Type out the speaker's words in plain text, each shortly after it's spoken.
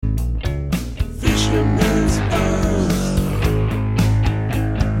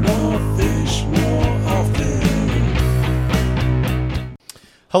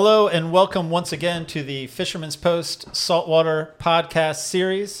Hello and welcome once again to the Fisherman's Post Saltwater Podcast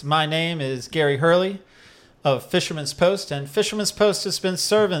Series. My name is Gary Hurley of Fisherman's Post, and Fisherman's Post has been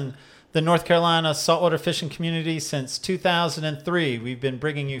serving the North Carolina saltwater fishing community since 2003. We've been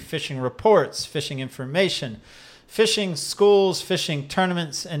bringing you fishing reports, fishing information, fishing schools, fishing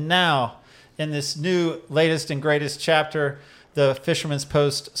tournaments, and now in this new latest and greatest chapter, the Fisherman's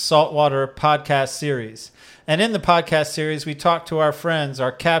Post Saltwater Podcast Series. And in the podcast series, we talk to our friends,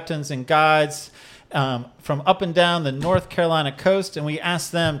 our captains and guides from up and down the North Carolina coast, and we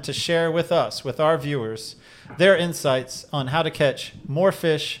ask them to share with us, with our viewers, their insights on how to catch more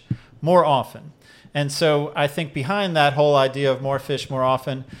fish more often. And so I think behind that whole idea of more fish more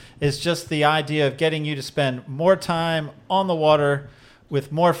often is just the idea of getting you to spend more time on the water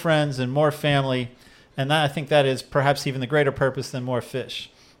with more friends and more family. And I think that is perhaps even the greater purpose than more fish.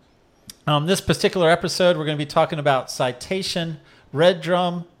 This particular episode, we're going to be talking about citation red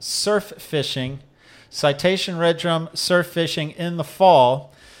drum surf fishing, citation red drum surf fishing in the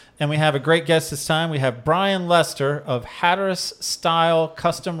fall. And we have a great guest this time. We have Brian Lester of Hatteras Style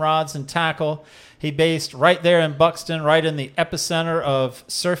Custom Rods and Tackle. He based right there in Buxton, right in the epicenter of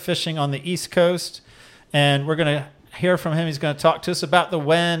surf fishing on the East Coast. And we're going to hear from him. He's going to talk to us about the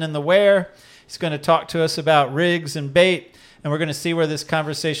when and the where. He's going to talk to us about rigs and bait. And we're going to see where this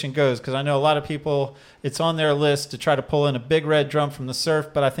conversation goes, because I know a lot of people, it's on their list to try to pull in a big red drum from the surf,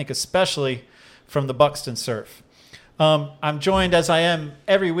 but I think especially from the Buxton surf. I'm joined, as I am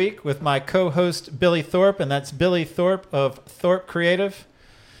every week, with my co-host, Billy Thorpe, and that's Billy Thorpe of Thorpe Creative.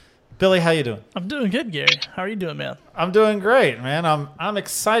 Billy, how you doing? I'm doing good, Gary. How are you doing, man? I'm doing great, man. I'm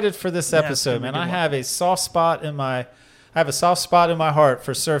excited for this episode, man. I have a soft spot in my heart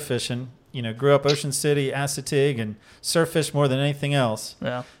for surf fishing. You know, grew up Ocean City, Assateague, and surf fish more than anything else.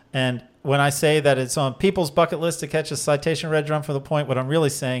 Yeah. And when I say that it's on people's bucket list to catch a citation red drum from the point, what I'm really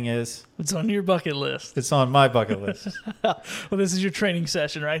saying is... It's on your bucket list. It's on my bucket list. Well, this is your training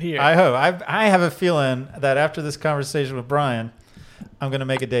session right here. I hope. I have a feeling that after this conversation with Brian, I'm going to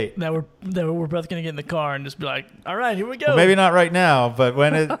make a date. That we're both going to get in the car and just be like, all right, here we go. Well, maybe not right now, but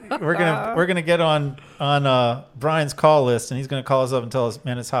when we're gonna get on Brian's call list, and he's going to call us up and tell us,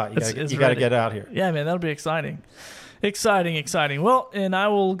 man, it's hot. You got to get out here. Yeah, man, that'll be exciting. Exciting. Well, and I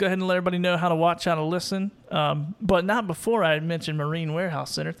will go ahead and let everybody know how to watch, how to listen, but not before I mention Marine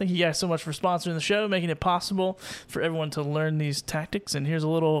Warehouse Center. Thank you guys so much for sponsoring the show, making it possible for everyone to learn these tactics. And here's a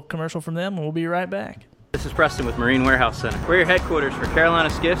little commercial from them, and we'll be right back. This is Preston with Marine Warehouse Center. We're your headquarters for Carolina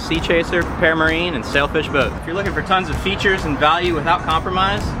Skiff, Sea Chaser, Paramarine, and Sailfish boats. If you're looking for tons of features and value without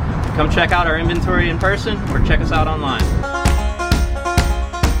compromise, come check out our inventory in person or check us out online.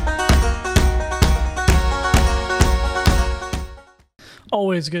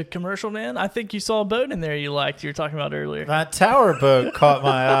 Always a good commercial, man. I think you saw a boat in there you liked. You were talking about earlier. That tower boat caught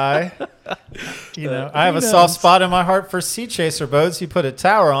my eye. You know, I have a soft spot in my heart for Sea Chaser boats. You put a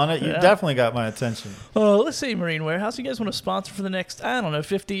tower on it, you definitely got my attention. Let's see, Marine Warehouse. You guys want to sponsor for the next,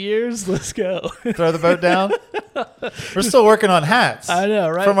 50 years? Let's go. Throw the boat down? We're still working on hats. I know,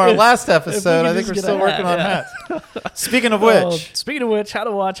 right? From our last episode, I think we're still working on hats. Speaking of which. How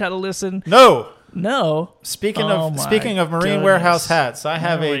to watch, how to listen. No. Speaking of Marine Warehouse hats, I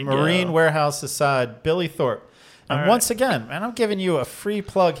have a Marine Warehouse aside, Billy Thorpe. And once again, man, I'm giving you a free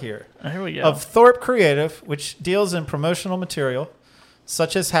plug here. Here we go. Of Thorpe Creative, which deals in promotional material,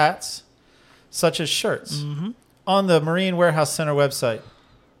 such as hats, such as shirts, on the Marine Warehouse Center website.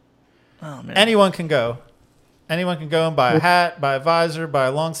 Oh, man. Anyone can go. Anyone can go and buy a hat, buy a visor, buy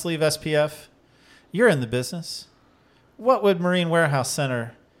a long sleeve SPF. You're in the business. What would Marine Warehouse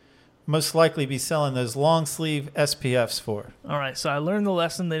Center most likely be selling those long sleeve SPFs for? All right, so I learned the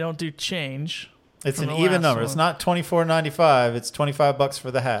lesson. They don't do change. It's an even number. It's not $24.95. It's $25 for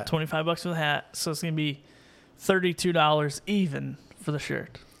the hat. $25 for the hat. So it's going to be $32 even for the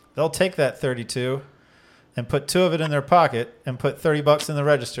shirt. They'll take that $32 and put two of it in their pocket and put $30 in the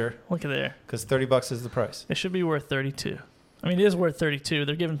register. Look at there. Because $30 is the price. It should be worth $32. I mean, it is worth $32.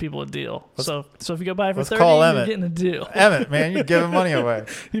 They're giving people a deal. So if you go buy it for $30, you're getting a deal. Emmett, man, you're giving money away.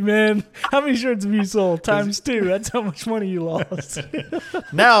 Man, how many shirts have you sold? Times 2. That's how much money you lost.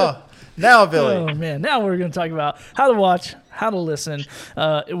 Now, Billy. Oh, man. Now we're going to talk about how to watch, how to listen.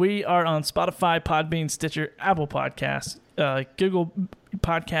 We are on Spotify, Podbean, Stitcher, Apple Podcasts, Google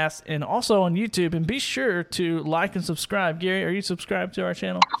Podcasts, and also on YouTube. And be sure to like and subscribe. Gary, are you subscribed to our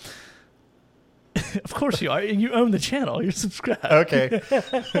channel? Of course you are. You own the channel. You're subscribed. Okay.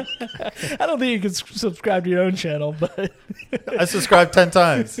 I don't think you can subscribe to your own channel, but I subscribed 10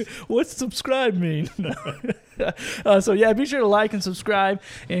 times. What's subscribe mean? So yeah, be sure to like and subscribe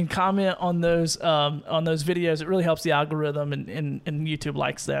and comment on those videos. It really helps the algorithm, and YouTube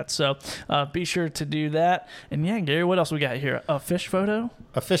likes that. So be sure to do that. And yeah, Gary, what else we got here? A fish photo.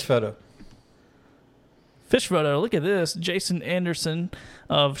 A fish photo. Fish photo. Look at this. Jason Anderson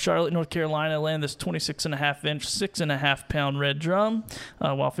of Charlotte, North Carolina, landed this 26.5-inch, 6.5-pound red drum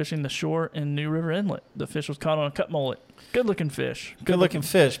while fishing the shore in New River Inlet. The fish was caught on a cut mullet. Good-looking fish. Good-looking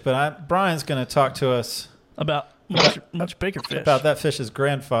fish, but Brian's going to talk to us about much bigger fish. About that fish's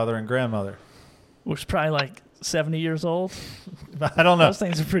grandfather and grandmother. Which is probably like 70 years old. I don't know. Those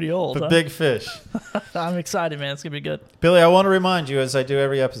things are pretty old. But big fish. I'm excited, man. It's going to be good. Billy, I want to remind you, as I do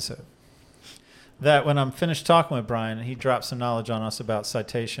every episode, that when I'm finished talking with Brian and he drops some knowledge on us about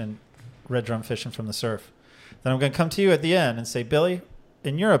citation red drum fishing from the surf, then I'm going to come to you at the end and say, Billy,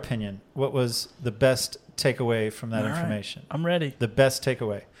 in your opinion, what was the best takeaway from that information? I'm ready. The best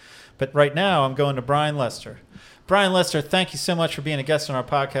takeaway. But right now I'm going to Brian Lester. Brian Lester, thank you so much for being a guest on our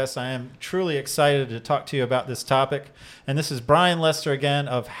podcast. I am truly excited to talk to you about this topic. And this is Brian Lester again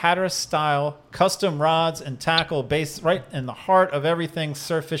of Hatteras Style Custom Rods and Tackle, based right in the heart of everything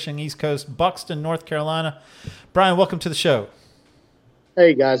surf fishing East Coast, Buxton, North Carolina. Brian, welcome to the show.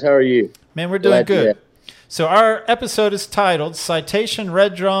 Hey guys, how are you? Man, we're doing good. So our episode is titled Citation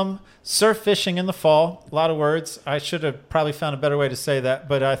Red Drum Surf Fishing in the Fall. A lot of words. I should have probably found a better way to say that,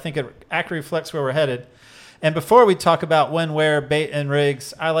 but I think it accurately reflects where we're headed. And before we talk about when, where, bait, and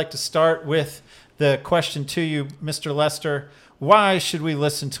rigs, I like to start with the question to you, Mr. Lester. Why should we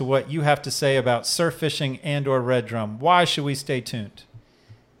listen to what you have to say about surf fishing and or red drum? Why should we stay tuned?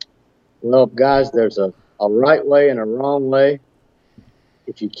 Well, guys, there's a right way and a wrong way.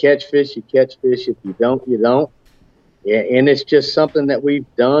 If you catch fish, you catch fish. If you don't, you don't. Yeah, and it's just something that we've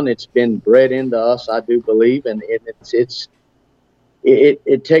done. It's been bred into us, I do believe, and it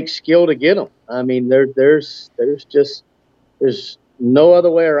takes skill to get them. I mean, there's no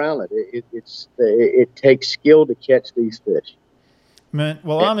other way around it. It takes skill to catch these fish. Man,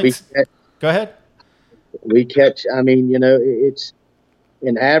 well, go ahead. We catch. I mean, you know, it's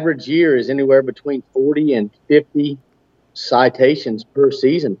an average year is anywhere between 40 and 50 citations per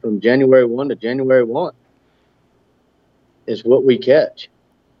season from January 1 to January 1 is what we catch.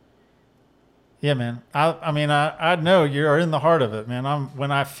 Yeah, man. I mean, I know you're in the heart of it, man.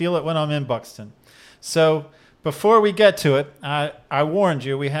 When I feel it when I'm in Buxton. So before we get to it, I warned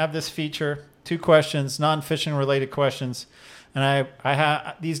you, we have this feature, 2 questions, non-fishing related questions. And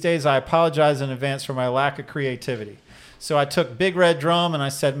these days I apologize in advance for my lack of creativity. So I took Big Red Drum and I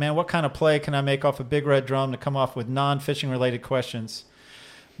said, man, what kind of play can I make off a Big Red Drum to come off with non-fishing related questions?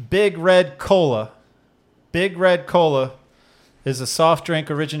 Big Red Cola. Big Red Cola is a soft drink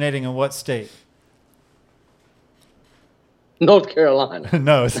originating in what state? North Carolina.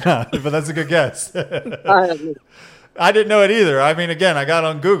 No, it's not, but that's a good guess. I didn't know it either. I mean, again, I got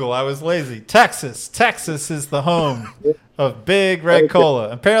on Google. I was lazy. Texas. Texas is the home of Big Red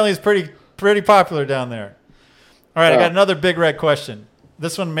Cola. Apparently, it's pretty popular down there. All right, I got another Big Red question.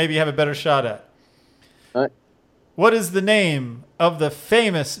 This one maybe you have a better shot at. All right. What is the name of the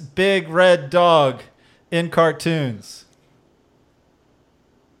famous Big Red Dog in cartoons?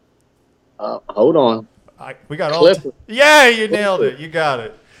 Hold on. We got Clifford. all. Yeah, you nailed it. You got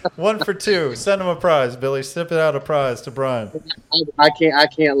it. 1 for 2. Send him a prize, Billy. Sip it out a prize to Brian. I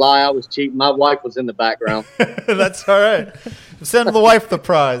can't lie. I was cheating. My wife was in the background. That's all right. Send the wife the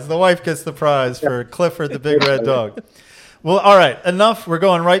prize. The wife gets the prize for Clifford the Big Red Dog. Well, all right. Enough. We're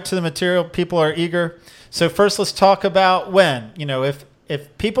going right to the material. People are eager. So first, let's talk about when. You know, if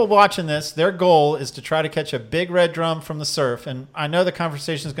people watching this, their goal is to try to catch a big red drum from the surf, and I know the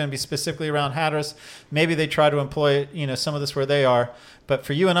conversation is going to be specifically around Hatteras. Maybe they try to employ, some of this where they are. But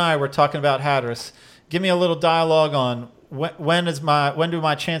for you and I, we're talking about Hatteras. Give me a little dialogue on when do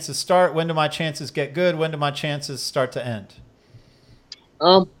my chances start? When do my chances get good? When do my chances start to end?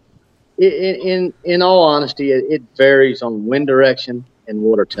 In all honesty, it varies on wind direction and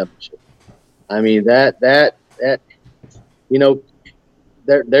water temperature. I mean that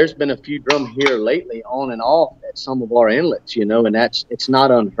there's been a few drum here lately on and off at some of our inlets, and it's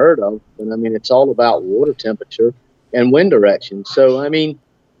not unheard of. But I mean, it's all about water temperature and wind direction. So I mean,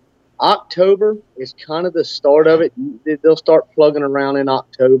 October is kind of the start of it. They'll start plugging around in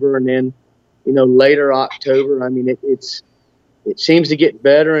October, and then later October. I mean, it seems to get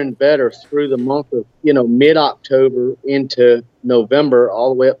better and better through the month of mid-October into November, all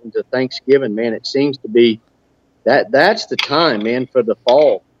the way up into Thanksgiving. Man, it seems to be that's the time, man, for the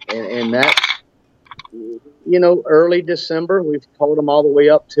fall, and that early December we've caught them all the way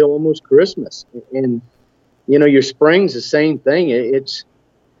up till almost Christmas, and your spring's the same thing. It's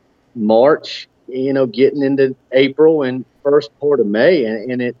March, getting into April and first part of May.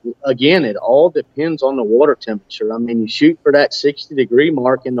 And it all depends on the water temperature. I mean, you shoot for that 60-degree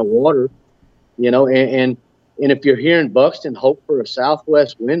mark in the water, and if you're here in Buxton, hope for a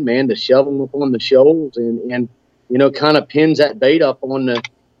southwest wind, man, to shove them up on the shoals and kind of pins that bait up on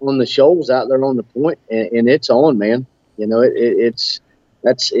the shoals out there on the point, and it's on, man. There's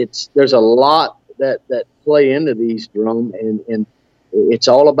a lot that play into these drum, and it's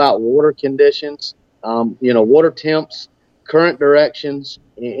all about water conditions, water temps, current directions,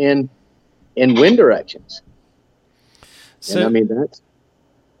 and wind directions. So, and that's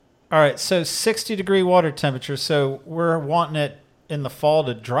all right. So 60-degree water temperature. So we're wanting it in the fall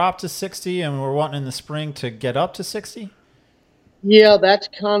to drop to 60, and we're wanting in the spring to get up to 60. Yeah, that's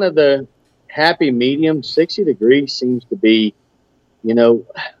kind of the happy medium. 60 degrees seems to be,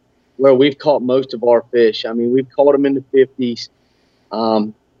 where we've caught most of our fish. I mean, we've caught them in the 50s,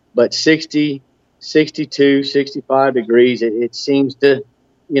 but 60, 62, 65 degrees, it seems to,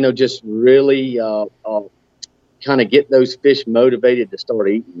 just really kind of get those fish motivated to start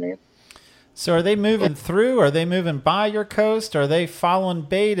eating, man. So are they moving through? Are they moving by your coast? Are they following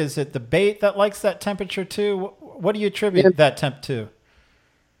bait? Is it the bait that likes that temperature too? What do you attribute that temp to?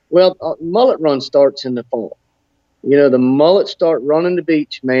 Well, mullet run starts in the fall. The mullets start running the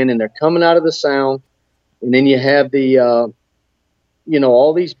beach, man, and they're coming out of the sound. And then you have the,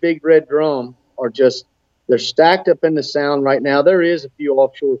 all these big red drum are they're stacked up in the sound right now. There is a few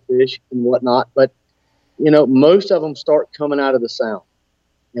offshore fish and whatnot, but, most of them start coming out of the sound.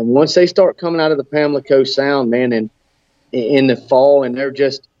 And once they start coming out of the Pamlico Sound, man, and in the fall, and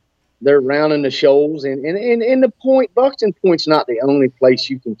they're rounding the shoals, and the point, Buxton Point's not the only place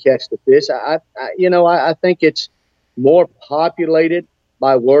you can catch the fish. I think it's more populated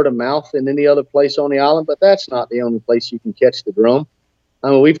by word of mouth than any other place on the island, but that's not the only place you can catch the drum.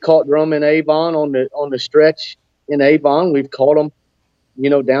 I mean, we've caught drum in Avon on the stretch in Avon. We've caught them,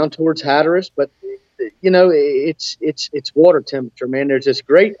 down towards Hatteras, but it's water temperature, man. There's this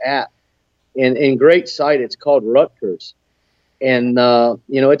great app and great site. It's called Rutgers. And,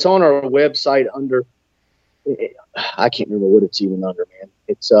 it's on our website under, I can't remember what it's even under, man.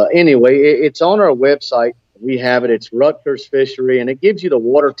 It's, anyway, it's on our website. We have it. It's Rutgers Fishery, and it gives you the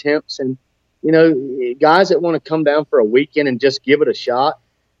water temps. And, guys that want to come down for a weekend and just give it a shot,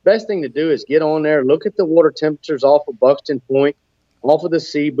 best thing to do is get on there, look at the water temperatures off of Buxton Point, off of the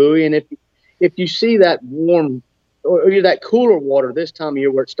sea buoy. And if you see that warm or that cooler water this time of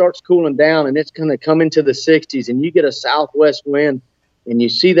year where it starts cooling down and it's going to come into the 60s and you get a southwest wind and you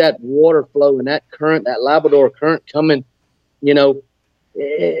see that water flow and that current, that Labrador current coming,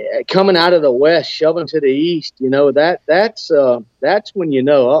 coming out of the west, shoving to the east, that's when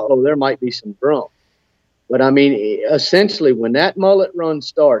there might be some drum. But I mean, essentially when that mullet run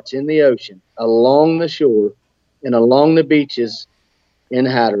starts in the ocean along the shore and along the beaches in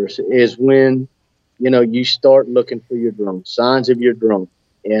Hatteras is when, you start looking for your drum, signs of your drum.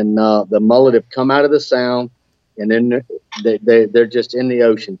 And the mullet have come out of the sound, and then they're just in the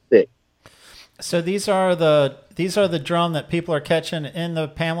ocean thick. So these are the drum that people are catching in the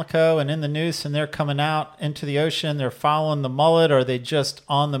Pamlico and in the noose, and they're coming out into the ocean. They're following the mullet, or are they just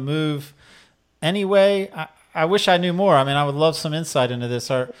on the move anyway? I wish I knew more. I mean, I would love some insight into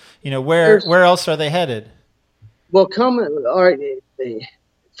this. Or where else are they headed? Well, all right,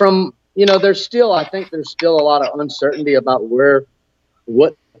 from I think there's still a lot of uncertainty about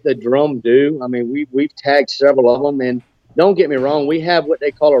what the drum do. I mean, we've tagged several of them, and don't get me wrong, we have what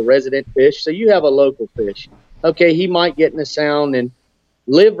they call a resident fish. So you have a local fish. Okay, he might get in the sound and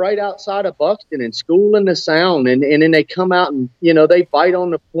live right outside of Buxton and school in the sound, and then they come out and they bite on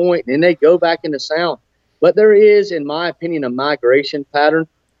the point and they go back in the sound. But there is, in my opinion, a migration pattern.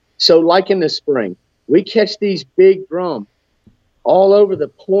 So like in the spring, we catch these big drum all over the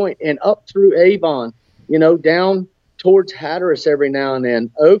point and up through Avon, down towards Hatteras every now and then,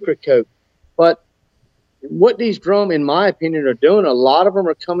 Ocracoke. But what these drum, in my opinion, are doing, a lot of them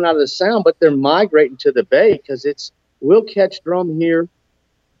are coming out of the sound, but they're migrating to the bay because we'll catch drum here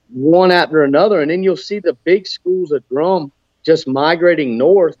one after another, and then you'll see the big schools of drum just migrating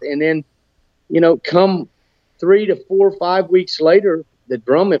north, and then, come 3 to 4 or 5 weeks later, the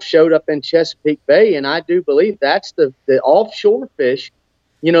drum have showed up in Chesapeake Bay, and I do believe that's the offshore fish,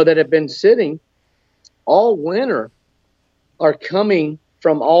 that have been sitting all winter are coming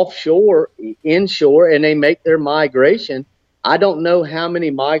from offshore, inshore, and they make their migration. I don't know how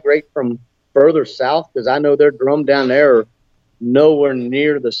many migrate from further south because I know their drum down there are nowhere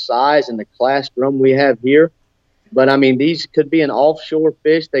near the size and the class drum we have here. But, I mean, these could be an offshore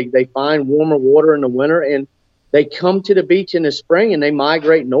fish. They find warmer water in the winter, and they come to the beach in the spring and they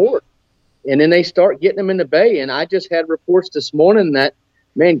migrate north. and then they start getting them in the bay. And I just had reports this morning that,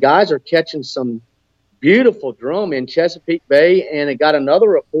 man, guys are catching some beautiful drum in Chesapeake Bay. And I got another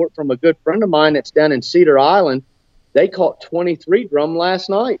report from a good friend of mine that's down in Cedar Island. They caught 23 drum last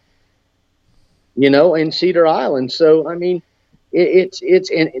night, in Cedar Island. So, I mean,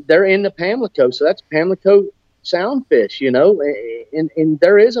 they're in the Pamlico. So that's Pamlico soundfish, and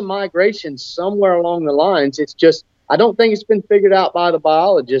there is a migration somewhere along the lines. It's just, I don't think it's been figured out by the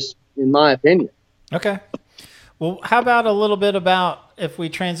biologists, in my opinion. Okay. Well, how about a little bit about if we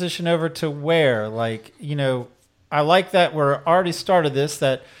transition over to where, I like that we're already started this,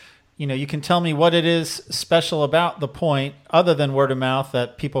 that, you can tell me what it is special about the Point other than word of mouth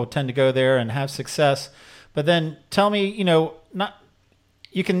that people tend to go there and have success. But then tell me,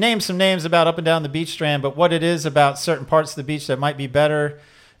 you can name some names about up and down the beach strand, but what it is about certain parts of the beach that might be better,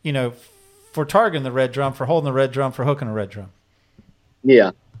 for targeting the red drum, for holding the red drum, for hooking a red drum.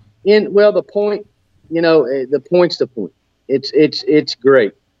 Yeah. The Point, the Point's the Point. It's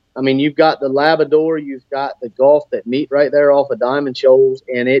great. I mean, you've got the Labrador, you've got the Gulf that meet right there off of Diamond Shoals,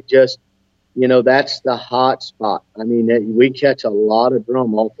 and it just, that's the hot spot. I mean, we catch a lot of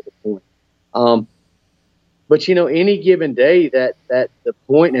drum off of the Point. But, any given day that the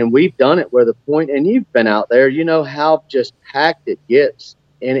Point, and we've done it where the Point, and you've been out there, how just packed it gets.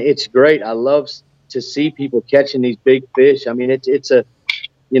 And it's great. I love to see people catching these big fish. I mean, it's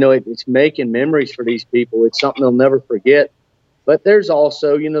making memories for these people. It's something they'll never forget. But there's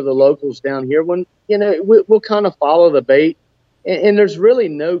also, the locals down here when, we'll kind of follow the bait. And there's really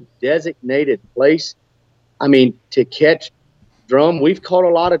no designated place, to catch drum. We've caught a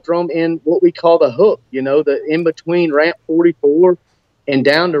lot of drum in what we call the hook, the in between ramp 44 and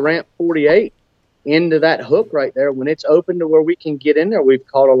down to ramp 48 into that hook right there. When it's open to where we can get in there, we've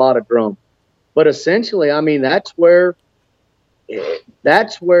caught a lot of drum. But essentially, that's where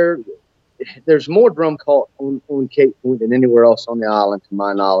there's more drum caught on Cape Point than anywhere else on the island, to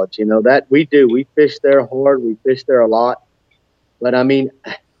my knowledge. That we do. We fish there hard. We fish there a lot. But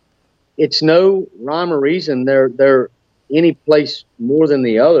it's no rhyme or reason they're any place more than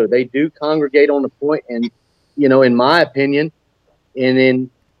the other. They do congregate on the Point, and in my opinion, and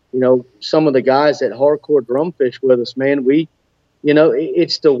in some of the guys that hardcore drum fish with us, man,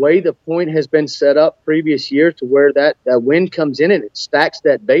 it's the way the Point has been set up previous year to where that wind comes in and it stacks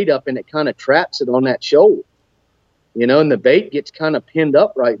that bait up and it kind of traps it on that shoal, and the bait gets kind of pinned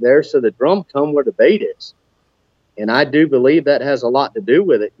up right there, so the drum come where the bait is. And I do believe that has a lot to do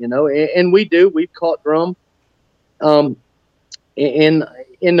with it, and we've caught drum in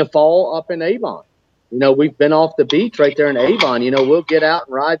the fall up in Avon. We've been off the beach right there in Avon. We'll get out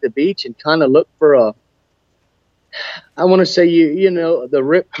and ride the beach and kind of look for I want to say, the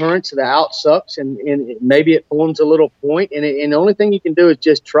rip currents of the outsucks, and maybe it forms a little point. And the only thing you can do is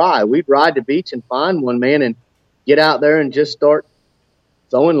just try. We'd ride the beach and find one, man, and get out there and just start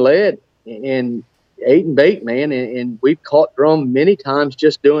throwing lead and eating bait, man. And we've caught drum many times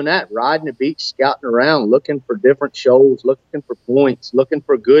just doing that, riding the beach, scouting around, looking for different shoals, looking for points, looking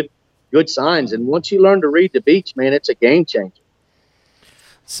for good signs. And once you learn to read the beach, man, it's a game changer.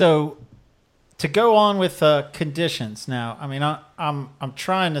 So to go on with conditions now, I'm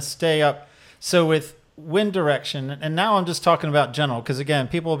trying to stay up. So with wind direction, and now I'm just talking about general, because again,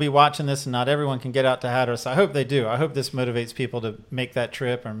 people will be watching this and not everyone can get out to Hatteras. I hope they do. I hope this motivates people to make that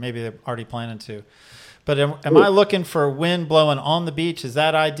trip, or maybe they're already planning to. But am I looking for wind blowing on the beach? Is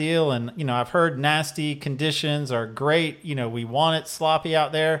that ideal? And, I've heard nasty conditions are great. We want it sloppy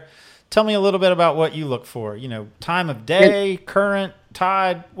out there. Tell me a little bit about what you look for. Time of day, current,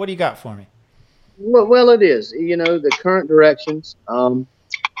 tide. What do you got for me? Well, it is, the current directions,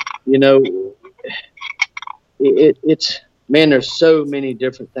 it's, man, there's so many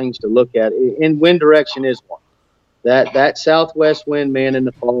different things to look at, and wind direction is one. That southwest wind, man, in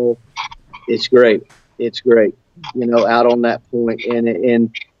the fall, it's great. It's great, out on that Point,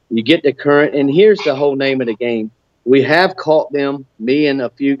 and you get the current, and here's the whole name of the game. We have caught them. Me and a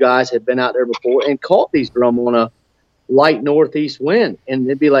few guys have been out there before and caught these drum on a light northeast wind, and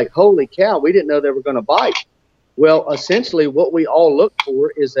they'd be like, holy cow, we didn't know they were going to bite. Well, essentially what we all look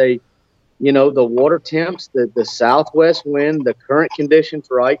for is the water temps, the southwest wind, the current conditions,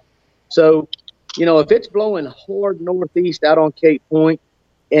 right? So, if it's blowing hard northeast out on Cape Point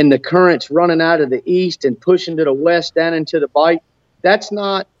and the current's running out of the east and pushing to the west down into the bite, that's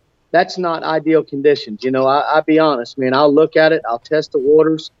not ideal conditions. I'll be honest, man, I'll look at it, I'll test the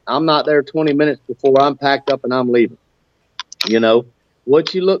waters. I'm not there 20 minutes before I'm packed up and I'm leaving.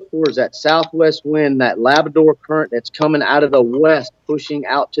 What you look for is that southwest wind, that Labrador current that's coming out of the west, pushing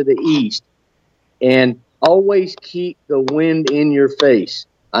out to the east. And always keep the wind in your face.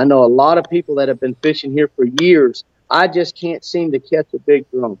 I know a lot of people that have been fishing here for years. I just can't seem to catch a big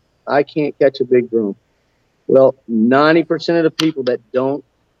drum. I can't catch a big drum. Well, 90% of the people that don't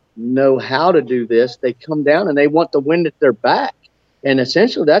know how to do this, they come down and they want the wind at their back. And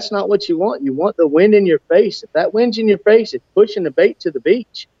essentially, that's not what you want. You want the wind in your face. If that wind's in your face, it's pushing the bait to the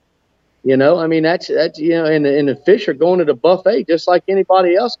beach. You know, I mean, that's you know, and the fish are going to the buffet just like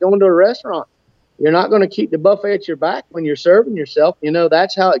anybody else going to a restaurant. You're not going to keep the buffet at your back when you're serving yourself. You know,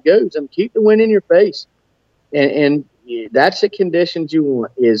 that's how it goes. And keep the wind in your face. And that's the conditions you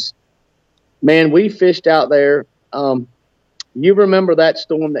want is, man, we fished out there. You remember that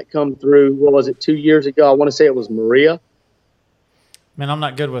storm that come through, what was it, 2 years ago? I want to say it was Maria. Man, I'm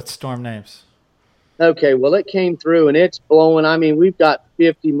not good with storm names. Okay, well, it came through, and it's blowing. I mean, we've got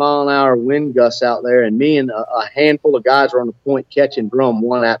 50-mile-an-hour wind gusts out there, and me and a handful of guys are on the point catching drum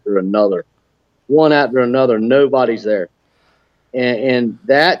one after another. Nobody's there. And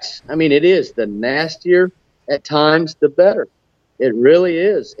that's, I mean, it is. The nastier at times, the better. It really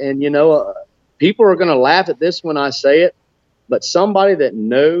is. And, you know, people are going to laugh at this when I say it, but somebody that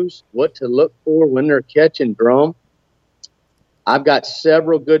knows what to look for when they're catching drum, I've got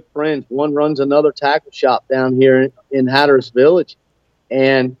several good friends. One runs another tackle shop down here in Hatteras Village.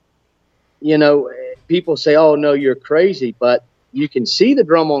 And, you know, people say, oh, no, you're crazy. But you can see the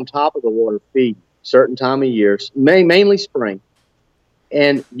drum on top of the water feed certain time of years, mainly spring.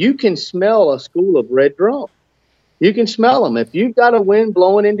 And you can smell a school of red drum. You can smell them. If you've got a wind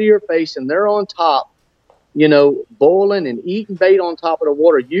blowing into your face and they're on top, you know, boiling and eating bait on top of the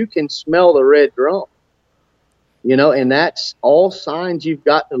water, you can smell the red drum. You know, and that's all signs you've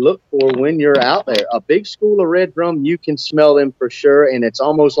got to look for when you're out there. A big school of red drum, you can smell them for sure, and it's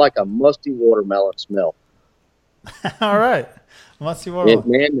almost like a musty watermelon smell. All right. Musty watermelon.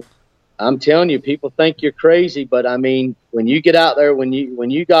 Man, I'm telling you, people think you're crazy, but I mean, when you get out there, when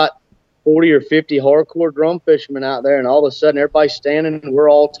you got 40 or 50 hardcore drum fishermen out there, and all of a sudden everybody's standing and we're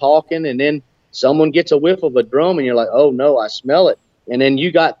all talking, and then someone gets a whiff of a drum, and you're like, oh, no, I smell it. And then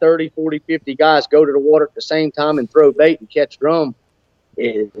you got 30, 40, 50 guys go to the water at the same time and throw bait and catch drum.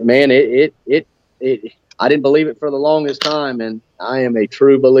 I didn't believe it for the longest time, and I am a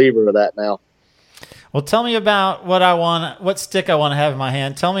true believer of that now. Well, tell me about what stick I want to have in my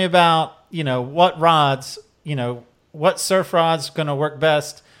hand. Tell me about, you know, what rods, you know, what surf rod's going to work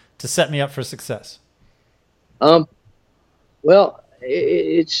best to set me up for success. Well,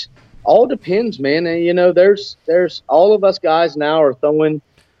 it's all depends, man. And, you know, there's all of us guys now are throwing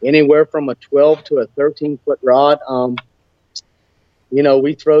anywhere from a 12 to a 13-foot rod. You know,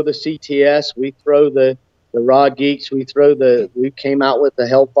 we throw the CTS, we throw the Rod Geeks, we came out with the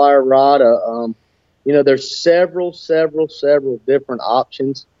Hellfire rod. You know, there's several different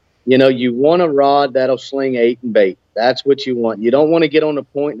options. You know, you want a rod that'll sling 8 and bait. That's what you want. You don't want to get on the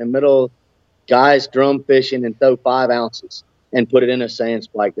point in the middle of guys drum fishing and throw 5 ounces and put it in a sand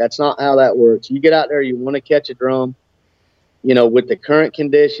spike. That's not how that works. You get out there, you want to catch a drum, you know, with the current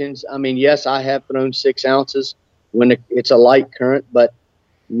conditions. I mean, yes, I have thrown 6 ounces when it's a light current, but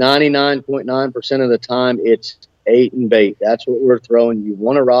 99.9% of the time it's 8 and bait. That's what we're throwing. You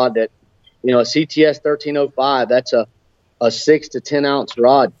want a rod that, you know, a CTS 1305, that's a 6 to 10 ounce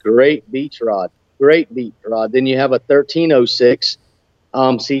rod. Great beach rod. Then you have a 1306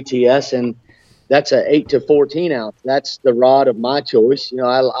 CTS, and that's a 8 to 14 ounce. That's the rod of my choice. You know,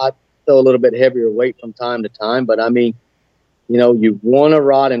 I throw a little bit heavier weight from time to time, but I mean, you know, you want a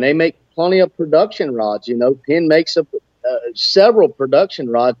rod, and they make plenty of production rods. You know, Penn makes several production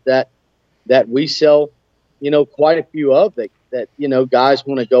rods that we sell, you know, quite a few of that, you know, guys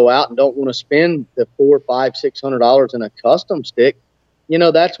want to go out and don't want to spend the $400, $500, $600 in a custom stick. You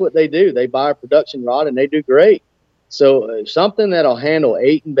know, that's what they do. They buy a production rod and they do great. So something that'll handle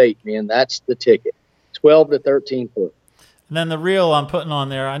 8 and bait, man, that's the ticket. 12 to 13 foot. And then the reel I'm putting on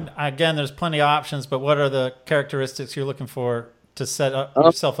there, again, there's plenty of options, but what are the characteristics you're looking for to set up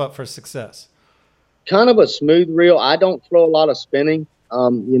yourself up for success? Kind of a smooth reel. I don't throw a lot of spinning.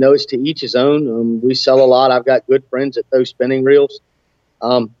 You know, it's to each his own. We sell a lot. I've got good friends that throw spinning reels.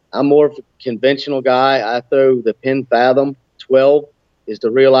 I'm more of a conventional guy. I throw the Penn Fathom 12 is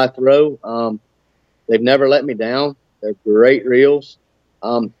the reel I throw. They've never let me down. They're great reels.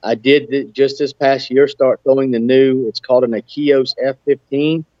 I did just this past year start throwing the new, it's called an Akios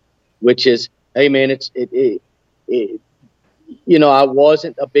F15, which is, hey man, you know, I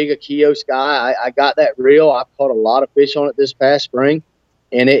wasn't a big Akios guy. I got that reel. I caught a lot of fish on it this past spring,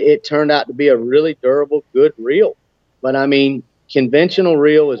 and it turned out to be a really durable, good reel. But I mean, conventional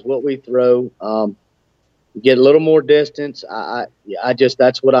reel is what we throw. Get a little more distance.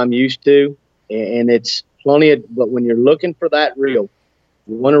 That's what I'm used to. And it's plenty of, but when you're looking for that reel,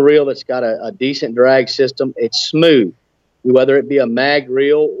 You want a reel that's got a decent drag system. It's smooth, whether it be a mag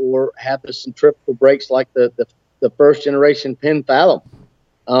reel or have the centrifugal brakes like the first generation Penn Fathom.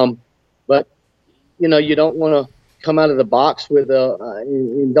 But you know, you don't want to come out of the box with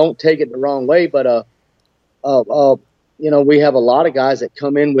and don't take it the wrong way, but you know, we have a lot of guys that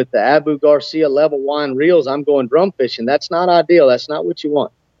come in with the Abu Garcia level wine reels. I'm going drum fishing. That's not ideal. That's not what you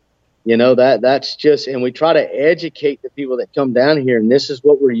want. You know, that's just, and we try to educate the people that come down here, and this is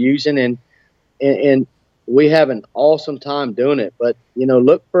what we're using, and we have an awesome time doing it. But, you know,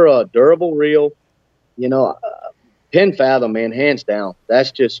 look for a durable reel. You know, Penn Fathom, man, hands down.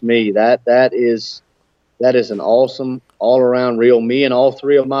 That's just me. That is an awesome all-around reel. Me and all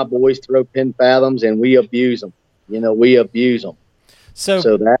three of my boys throw Penn Fathoms, and we abuse them. You know, we abuse them.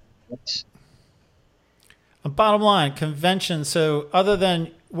 So that's bottom line, convention. So other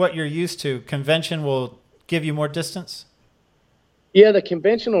than what you're used to, convention will give you more distance? Yeah, the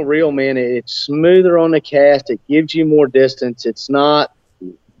conventional reel, man, it's smoother on the cast. It gives you more distance. It's not,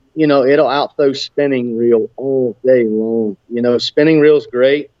 you know, it'll outthrow spinning reel all day long. You know, spinning reel's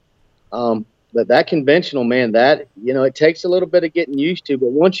great. But that conventional, man, that, you know, it takes a little bit of getting used to,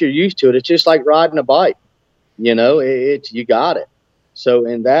 but once you're used to it, it's just like riding a bike. You know, you got it. So,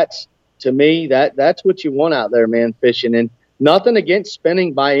 and that's, to me, that's what you want out there, man, fishing. And nothing against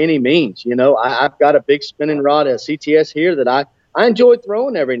spinning by any means. You know, I've got a big spinning rod, a CTS here that I enjoy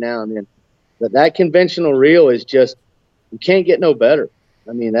throwing every now and then. But that conventional reel is just, you can't get no better.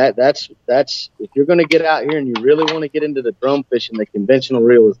 I mean, that's if you're going to get out here and you really want to get into the drum fishing, the conventional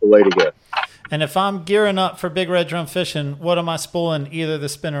reel is the way to go. And if I'm gearing up for big red drum fishing, what am I spooling either the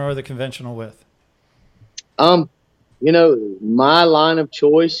spinner or the conventional with? You know, my line of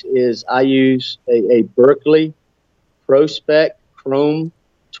choice is I use a Berkley Pro-Spec Chrome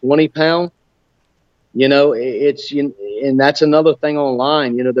 20-pound. You know, and that's another thing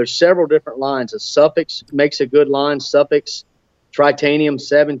online. You know, there's several different lines. A Suffix makes a good line. Suffix Tritanium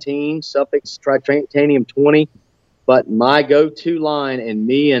 17, Suffix Tritanium 20. But my go-to line, and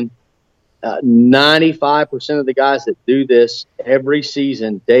me and 95% of the guys that do this every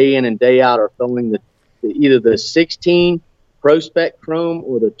season, day in and day out, are throwing either the 16 Pro-Spec Chrome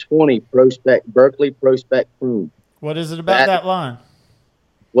or the 20 Pro-Spec Berkley Pro-Spec Chrome. What is it about that line?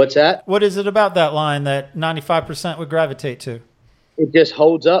 What's that? What is it about that line that 95% would gravitate to? It just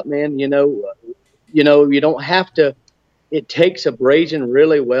holds up, man. You know, you don't have to. It takes abrasion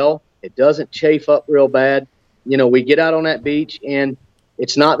really well. It doesn't chafe up real bad. You know, we get out on that beach, and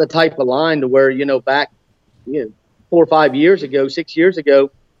it's not the type of line to where, you know, back, 4 or 5 years ago, 6 years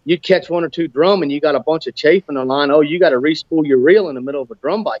ago, you'd catch one or two drum and you got a bunch of chafe in the line. Oh, you got to re-spool your reel in the middle of a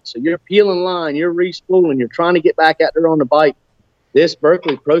drum bite. So you're peeling line, you're re-spooling, you're trying to get back out there on the bite. This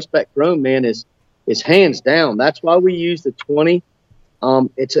Berkley Pro-Spec Chrome, man, is hands down. That's why we use the 20.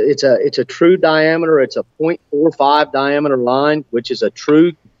 It's a true diameter. It's a 0.45 diameter line, which is a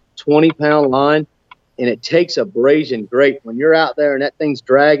true 20-pound line, and it takes abrasion great. When you're out there and that thing's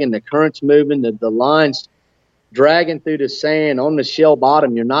dragging, the current's moving, the line's dragging through the sand on the shell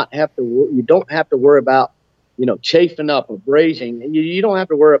bottom, you don't have to worry about, you know, chafing up, abrasion. You don't have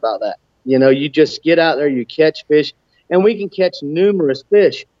to worry about that. You know, you just get out there, you catch fish, and we can catch numerous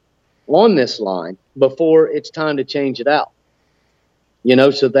fish on this line before it's time to change it out. You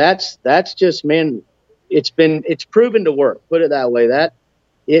know, so that's just, man, it's proven to work. Put it that way. That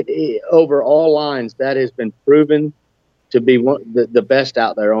it over all lines, that has been proven to be the best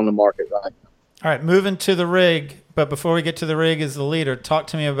out there on the market right now. All right, moving to the rig, but before we get to the rig is the leader. Talk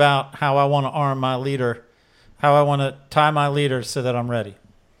to me about how I want to arm my leader, how I want to tie my leader so that I'm ready.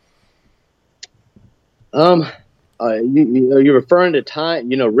 You're referring to tie,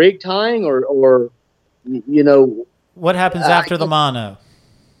 you know, rig tying or you know. What happens after the mono?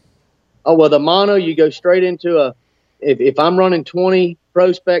 Oh, well, the mono, you go straight into if I'm running 20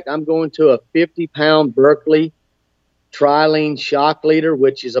 Pro-Spec, I'm going to a 50-pound Berkley Trilene shock leader,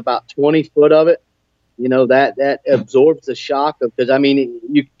 which is about 20 foot of it. You know, that absorbs the shock because, I mean,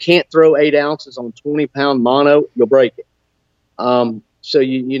 you can't throw 8 ounces on 20-pound mono. You'll break it. So,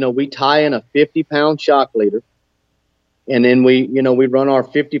 you know, we tie in a 50-pound shock leader. And then we run our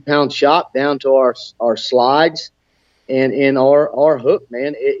 50-pound shock down to our slides and our hook,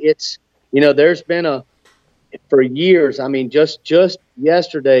 man. It's, you know, there's been for years, I mean, just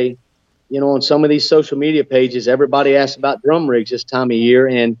yesterday, you know, on some of these social media pages, everybody asks about drum rigs this time of year,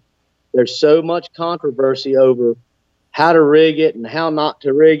 and there's so much controversy over how to rig it and how not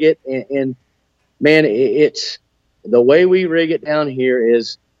to rig it. And man, it's the way we rig it down here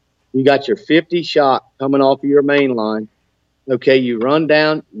is you got your 50 shock coming off of your main line. Okay, you run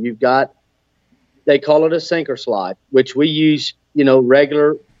down, you've got, they call it a sinker slide, which we use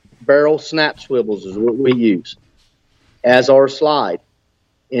regular barrel snap swivels is what we use as our slide.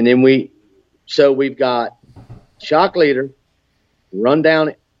 And then we've got shock leader, run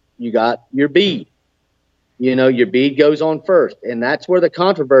down, you got your bead. Your bead goes on first. And that's where the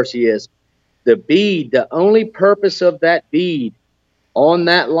controversy is. The bead, the only purpose of that bead on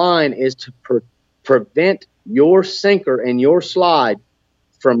that line is to prevent your sinker and your slide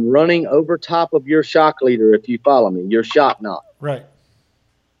from running over top of your shock leader, if you follow me, your shock knot. Right.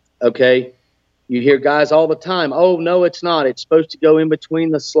 Okay. You hear guys all the time, oh, no, it's not. It's supposed to go in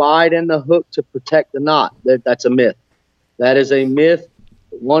between the slide and the hook to protect the knot. That's a myth. That is a myth,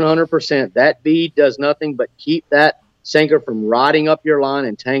 100%. That bead does nothing but keep that sinker from riding up your line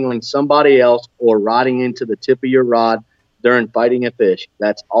and tangling somebody else or riding into the tip of your rod during fighting a fish.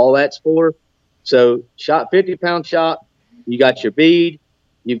 That's all that's for. So 50-pound shot, you got your bead,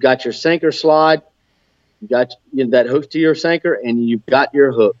 you've got your sinker slide, you got that hook to your sinker, and you've got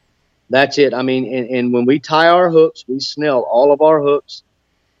your hook. That's it. I mean, and when we tie our hooks, we snell all of our hooks,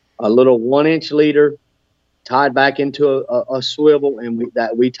 a little 1-inch leader tied back into a swivel, and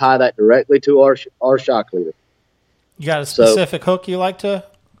we tie that directly to our shock leader. You got a specific hook you like to?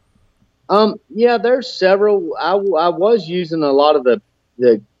 Yeah, there's several. I was using a lot of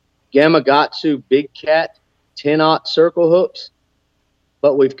the Gamakatsu Big Cat 10-aught circle hooks,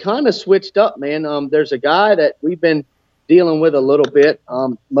 but we've kind of switched up, man. There's a guy that we've been dealing with a little bit.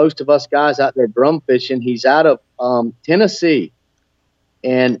 Most of us guys out there drum fishing, he's out of Tennessee,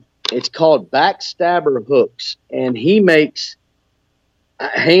 and it's called Backstabber Hooks, and he makes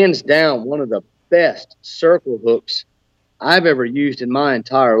hands down one of the best circle hooks I've ever used in my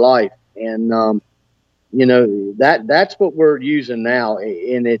entire life. And that's what we're using now,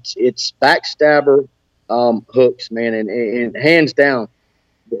 and it's Backstabber hooks, man, and hands down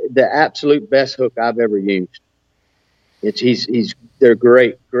the absolute best hook I've ever used. They're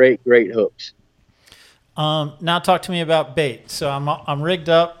great hooks. Now talk to me about bait. So I'm rigged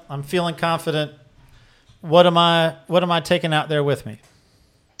up. I'm feeling confident. What am I taking out there with me?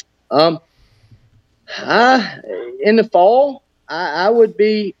 In the fall, I would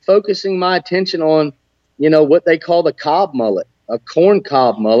be focusing my attention on, what they call the cob mullet, a corn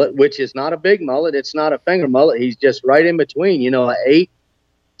cob mullet, which is not a big mullet. It's not a finger mullet. He's just right in between, an 8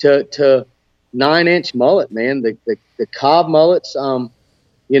 to 9-inch mullet, man. The cob mullets,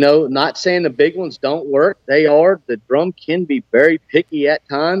 not saying the big ones don't work. They are. The drum can be very picky at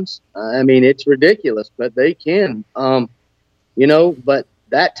times. I mean, it's ridiculous, but they can. But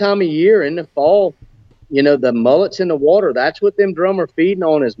that time of year in the fall, the mullets in the water, that's what them drum are feeding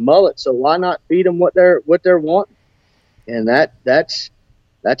on is mullets. So why not feed them what they're wanting? And that's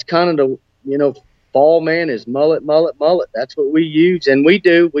kind of the, fall, man, is mullet. That's what we use. And we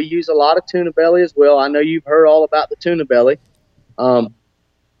use a lot of tuna belly as well. I know you've heard all about the tuna belly. Tuna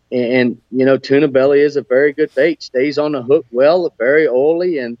belly is a very good bait. Stays on the hook well, very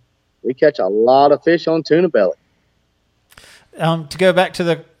oily, and we catch a lot of fish on tuna belly. To go back to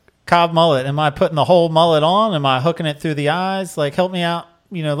the cob mullet, am I putting the whole mullet on? Am I hooking it through the eyes? Like, help me out.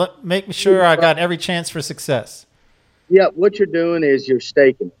 Make sure I got every chance for success. Yeah, what you're doing is you're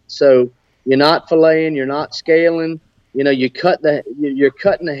staking it. So you're not filleting, you're not scaling. You're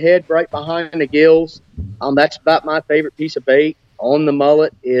cutting the head right behind the gills. That's about my favorite piece of bait on the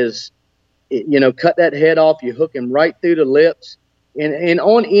mullet is, cut that head off. You hook him right through the lips. And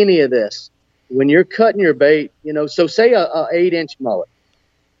on any of this, when you're cutting your bait, so say a 8-inch mullet.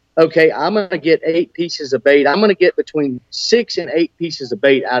 Okay, I'm going to get 8 pieces of bait. I'm going to get between 6 and 8 pieces of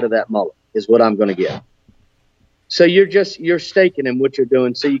bait out of that mullet is what I'm going to get. So you're staking him, what you're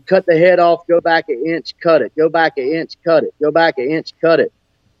doing. So you cut the head off, go back an inch, cut it, go back an inch, cut it, go back an inch, cut it.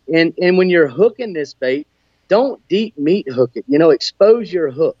 And when you're hooking this bait, don't deep meat hook it. Expose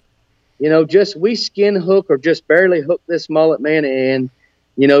your hook. We skin hook or just barely hook this mullet, man, and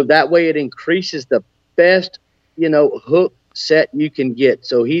that way it increases the best, hook set you can get.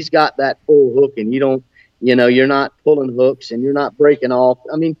 So he's got that full hook, and you're not pulling hooks and you're not breaking off.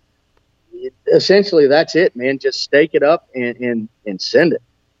 I mean, essentially that's it, man. Just stake it up and send it.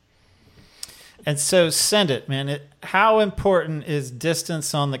 And so send it, man. How important is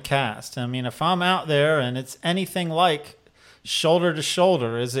distance on the cast? I mean, if I'm out there and it's anything like shoulder to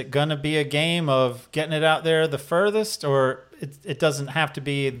shoulder, is it going to be a game of getting it out there the furthest, or it doesn't have to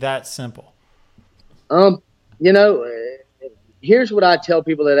be that simple? Here's what I tell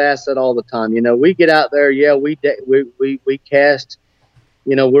people that ask that all the time. We get out there, yeah, we cast.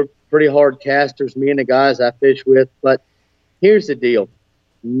 We're pretty hard casters, me and the guys I fish with. But here's the deal: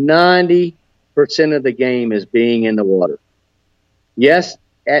 90% of the game is being in the water. Yes,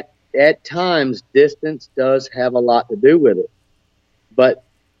 at times distance does have a lot to do with it. But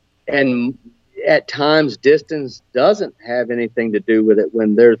and at times distance doesn't have anything to do with it.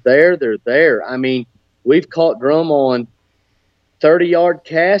 When they're there, they're there. I mean, we've caught drum on 30-yard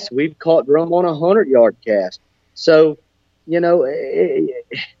casts. We've caught drum on 100-yard cast. So, you know,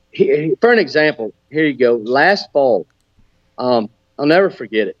 for an example, here you go. Last fall, I'll never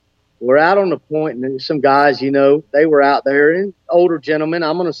forget it. We're out on the point, and there's some guys, you know, they were out there, and older gentlemen,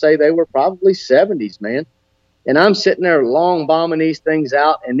 I'm going to say they were probably 70s, man. And I'm sitting there long bombing these things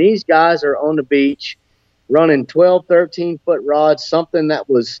out, and these guys are on the beach running 12, 13-foot rods, something that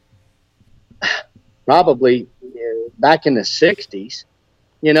was probably back in the 60s,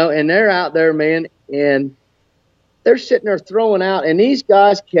 you know, and they're out there, man, and they're sitting there throwing out, and these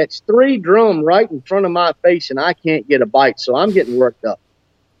guys catch 3 drum right in front of my face, and I can't get a bite, so I'm getting worked up.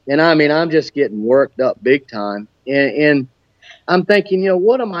 And, I mean, I'm just getting worked up big time, and I'm thinking, you know,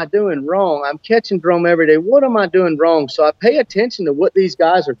 what am I doing wrong? I'm catching drum every day. What am I doing wrong? So I pay attention to what these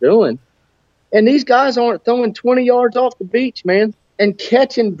guys are doing. And these guys aren't throwing 20 yards off the beach, man, and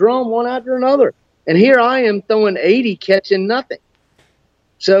catching drum one after another. And here I am throwing 80, catching nothing.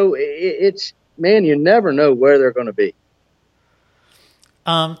 So it's, man, you never know where they're going to be.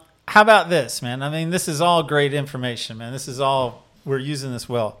 How about this, man? I mean, this is all great information, man. This is all, we're using this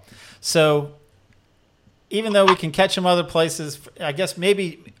well. So even though we can catch them other places, I guess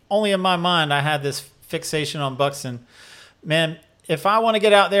maybe only in my mind I had this fixation on Buxton. Man, if I want to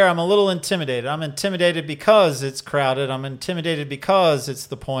get out there, I'm a little intimidated. I'm intimidated because it's crowded. I'm intimidated because it's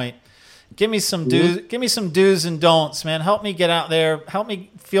the point. Give me some do's. Give me some do's and don'ts, man. Help me get out there. Help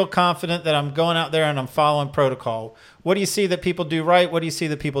me feel confident that I'm going out there and I'm following protocol. What do you see that people do right? What do you see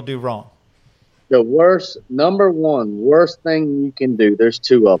that people do wrong? The number one worst thing you can do, there's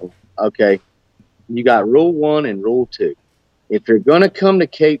 2 of them, okay? You got rule 1 and rule 2. If you're going to come to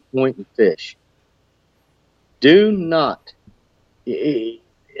Cape Point and fish, do not, I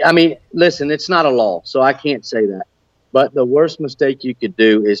mean, listen, it's not a law, so I can't say that. But the worst mistake you could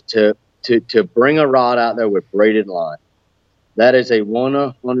do is to bring a rod out there with braided line. That is a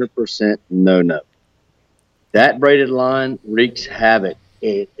 100% no-no. That braided line wreaks havoc.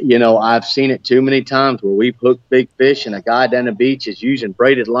 You know, I've seen it too many times where we've hooked big fish and a guy down the beach is using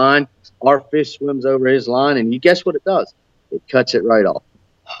braided line. Our fish swims over his line, and you guess what it does? It cuts it right off.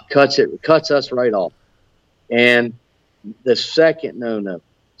 Cuts us right off. And the second no-no,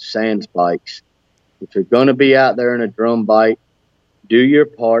 sand spikes. If you're going to be out there in a drum bite, do your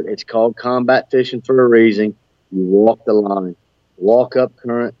part. It's called combat fishing for a reason. You walk the line. Walk up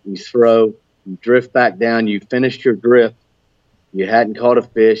current, you throw, you drift back down, you finished your drift. You hadn't caught a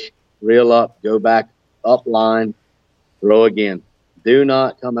fish, reel up, go back up line, throw again. Do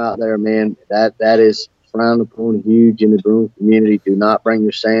not come out there, man. That is frowned upon huge in the drum community. Do not bring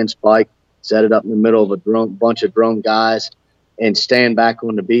your sand spike, set it up in the middle of a bunch of drum guys, and stand back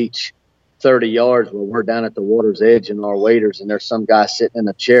on the beach 30 yards where we're down at the water's edge and our waders, and there's some guy sitting in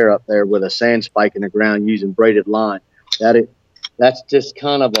a chair up there with a sand spike in the ground using braided line. That's just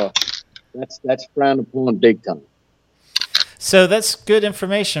kind of that's frowned upon big time. So that's good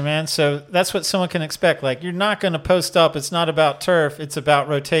information, man. So that's what someone can expect. Like, you're not going to post up. It's not about turf. It's about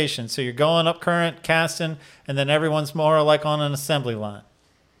rotation. So you're going up current, casting, and then everyone's more like on an assembly line.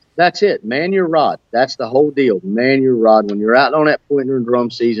 That's it. Man your rod. That's the whole deal. Man your rod. When you're out on that point during drum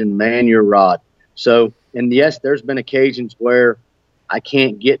season, man your rod. So, and yes, there's been occasions where I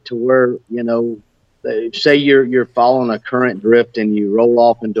can't get to where, you know, say you're following a current drift and you roll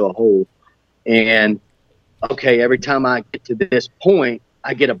off into a hole, and okay, every time I get to this point,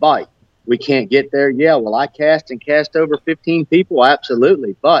 I get a bite. We can't get there. Yeah, well, I cast over 15 people,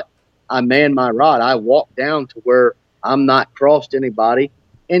 absolutely. But I man my rod. I walk down to where I'm not crossed anybody.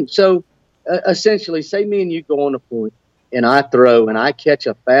 And so essentially, say me and you go on a point, and I throw, and I catch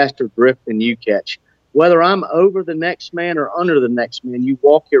a faster drift than you catch. Whether I'm over the next man or under the next man, you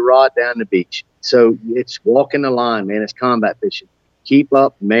walk your rod down the beach. So it's walking the line, man. It's combat fishing. Keep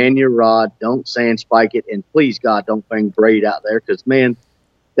up, man your rod. Don't sand spike it, and please God, don't bring braid out there, because man,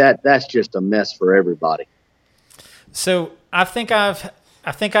 that's just a mess for everybody. So I think I've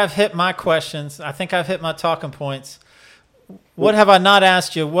hit my questions. I think I've hit my talking points. What have I not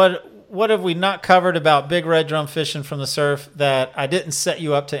asked you? What have we not covered about big red drum fishing from the surf that I didn't set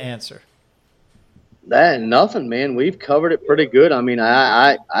you up to answer? Nothing, man. We've covered it pretty good. I mean,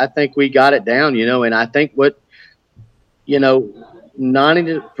 I think we got it down, you know, and I think what, you know,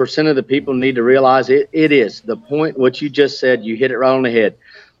 90% of the people need to realize it is the point. What you just said, you hit it right on the head.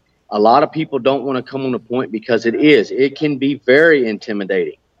 A lot of people don't want to come on the point because it can be very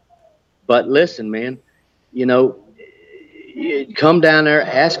intimidating. But listen, man, you know, come down there,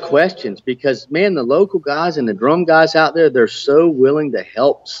 ask questions, because man, the local guys and the drum guys out there, they're so willing to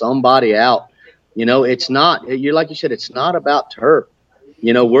help somebody out. It's not, like you said, it's not about turf.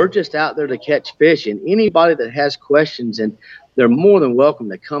 We're just out there to catch fish, and anybody that has questions, and they're more than welcome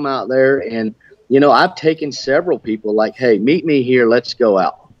to come out there. And, I've taken several people like, hey, meet me here. Let's go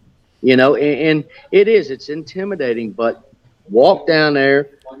out, and it's intimidating, but walk down there,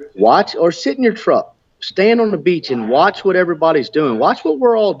 watch, or sit in your truck, stand on the beach and watch what everybody's doing. Watch what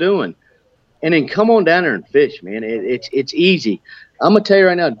we're all doing, and then come on down there and fish, man. It's easy. I'm going to tell you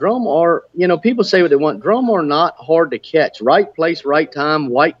right now, drum are, people say what they want. Drum are not hard to catch. Right place, right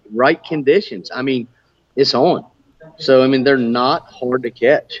time, right conditions. I mean, it's on. So, they're not hard to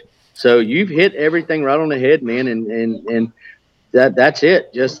catch. So you've hit everything right on the head, man, and that's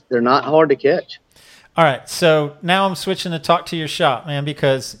it. Just they're not hard to catch. All right, so now I'm switching to talk to your shop, man,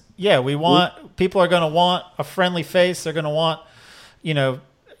 because, people are going to want a friendly face. They're going to want,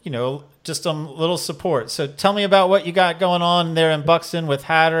 just a little support. So tell me about what you got going on there in Buxton with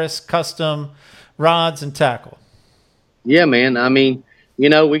Hatteras Custom Rods and Tackle. Yeah, man.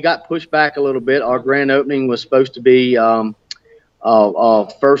 We got pushed back a little bit. Our grand opening was supposed to be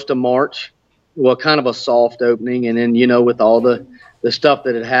 1st of March. Well, kind of a soft opening. And then, with all the stuff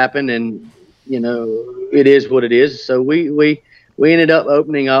that had happened, and, it is what it is. So we ended up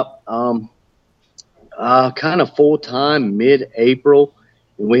opening up kind of full-time mid-April.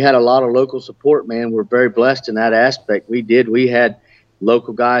 And we had a lot of local support, man. We're very blessed in that aspect. We had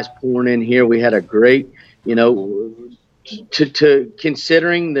local guys pouring in here. We had a great, to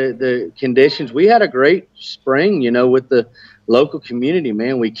considering the conditions, we had a great spring, with the local community,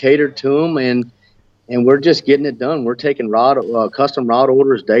 man. We catered to them, and we're just getting it done. We're taking custom rod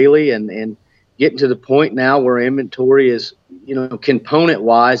orders daily, and getting to the point now where inventory is, component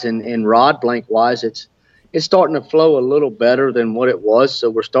wise and rod blank wise, it's starting to flow a little better than what it was. So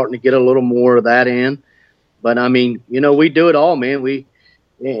we're starting to get a little more of that in. But we do it all, man. We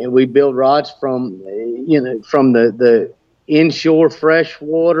build rods from the inshore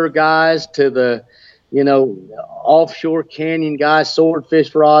freshwater guys to the, offshore canyon guys,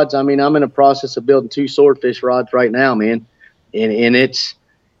 swordfish rods. I'm in the process of building 2 swordfish rods right now, man. And it's,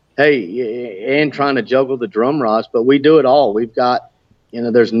 and trying to juggle the drum rods, but we do it all. We've got,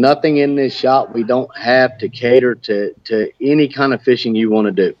 there's nothing in this shop we don't have to cater to any kind of fishing you want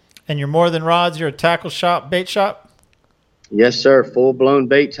to do. And you're more than rods. You're a tackle shop, bait shop? Yes, sir. Full-blown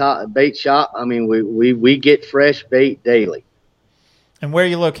bait shop. We get fresh bait daily. And where are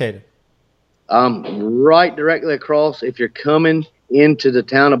you located? Right directly across. If you're coming into the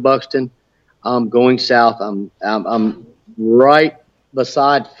town of Buxton, going south, I'm right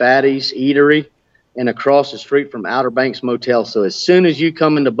beside Fatty's Eatery and across the street from Outer Banks Motel. So as soon as you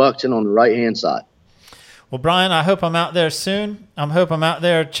come into Buxton on the right-hand side. Well, Brian, I hope I'm out there soon. I hope I'm out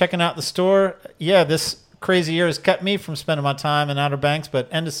there checking out the store. Yeah, this crazy year has kept me from spending my time in Outer Banks, but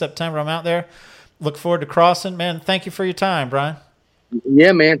end of September, I'm out there. Look forward to crossing. Man, thank you for your time, Brian.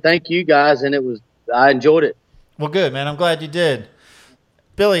 Yeah, man. Thank you, guys. And I enjoyed it. Well, good, man. I'm glad you did.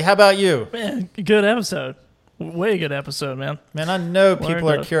 Billy, how about you? Man, good episode. Way good episode, man. Man, I know people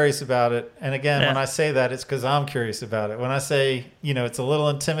are curious about it. And again, when I say that, it's because I'm curious about it. When I say, it's a little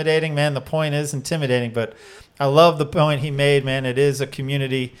intimidating, man, the point is intimidating. But I love the point he made, man. It is a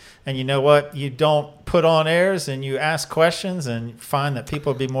community. And you know what? You don't put on airs, and you ask questions, and find that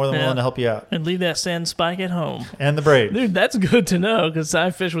people will be more than willing to help you out. And leave that sand spike at home. And the braid. Dude, that's good to know, because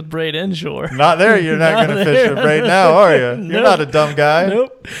I fish with braid inshore. Not there. You're not going to fish with braid now, are you? You're not a dumb guy.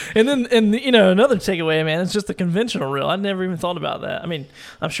 Nope. And then, another takeaway, man, it's just the conventional reel. I never even thought about that.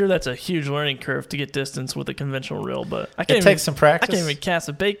 I'm sure that's a huge learning curve to get distance with a conventional reel, but it takes some practice. I can't even cast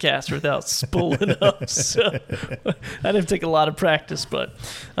a bait caster without spooling up. So I didn't take a lot of practice, but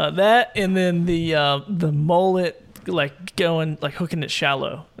that, and then the mullet, hooking it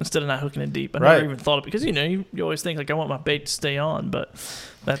shallow instead of not hooking it deep. I never even thought of it, because you always think I want my bait to stay on, but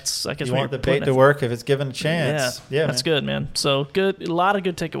that's, I guess, you want the bait to work if it's given a chance. Yeah, that's good, man. So good, a lot of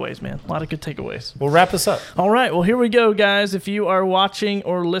good takeaways, man. A lot of good takeaways. We'll wrap us up. All right, well, here we go, guys. If you are watching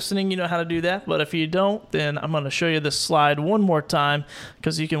or listening, you know how to do that. But if you don't, then I'm going to show you this slide one more time,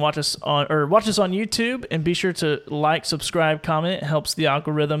 because you can watch us on YouTube, and be sure to like, subscribe, comment. It helps the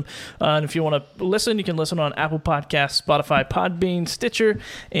algorithm. And if you want to listen, you can listen on Apple Podcasts, Spotify, Podbean, Stitcher,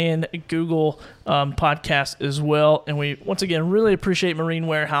 and Google Podcasts as well. And we once again really appreciate Marine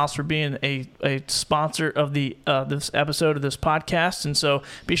Warehouse for being a sponsor of this episode of this podcast. And so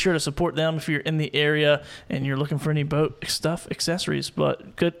be sure to support them if you're in the area and you're looking for any boat stuff, accessories.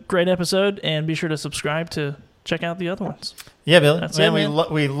 But great episode, and be sure to subscribe to check out the other ones. Yeah, Billy. That's man, it,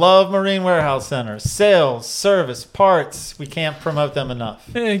 man. we love Marine Warehouse Center. Sales, service, parts. We can't promote them enough.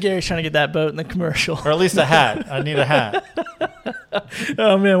 And Gary's trying to get that boat in the commercial. Or at least a hat. I need a hat.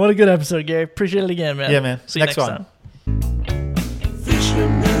 Oh, man, what a good episode, Gary. Appreciate it again, man. Yeah, man. See you Next next one. time.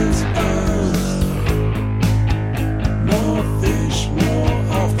 Fisherman.